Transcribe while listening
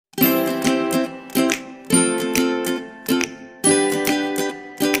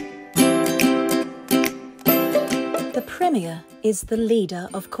Premier is the leader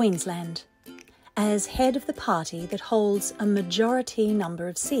of Queensland, as head of the party that holds a majority number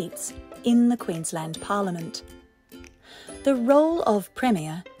of seats in the Queensland Parliament. The role of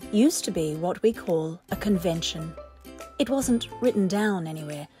Premier used to be what we call a convention. It wasn't written down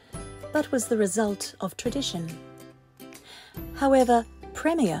anywhere, but was the result of tradition. However,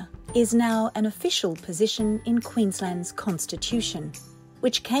 Premier is now an official position in Queensland's constitution,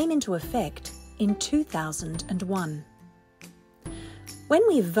 which came into effect in 2001. When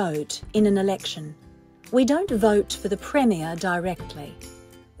we vote in an election, we don't vote for the Premier directly.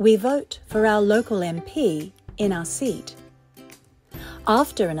 We vote for our local MP in our seat.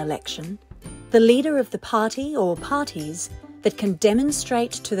 After an election, the leader of the party or parties that can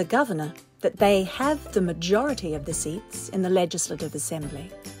demonstrate to the Governor that they have the majority of the seats in the Legislative Assembly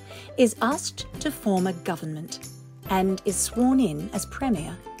is asked to form a government and is sworn in as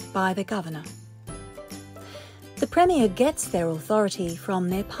Premier by the Governor. The Premier gets their authority from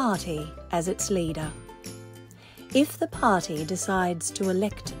their party as its leader. If the party decides to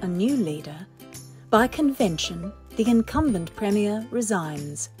elect a new leader, by convention, the incumbent Premier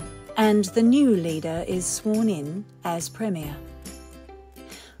resigns and the new leader is sworn in as Premier.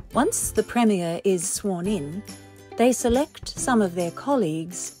 Once the Premier is sworn in, they select some of their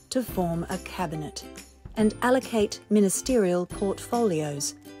colleagues to form a cabinet and allocate ministerial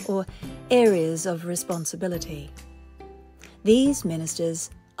portfolios or areas of responsibility. These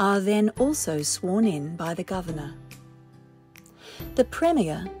ministers are then also sworn in by the Governor. The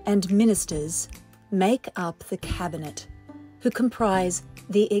Premier and ministers make up the cabinet, who comprise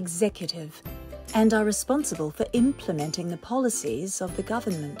the executive and are responsible for implementing the policies of the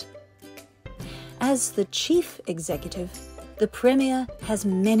government. As the chief executive, the Premier has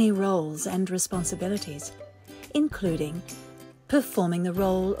many roles and responsibilities, including performing the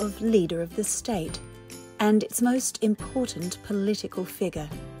role of leader of the state and its most important political figure,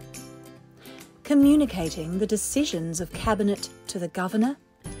 communicating the decisions of Cabinet to the Governor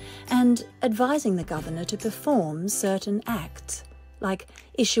and advising the Governor to perform certain acts, like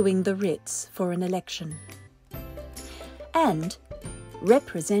issuing the writs for an election, and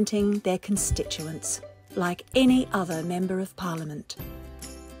representing their constituents, like any other Member of Parliament.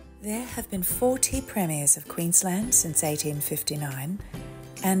 There have been 40 Premiers of Queensland since 1859,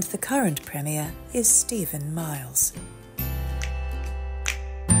 and the current Premier is Stephen Miles.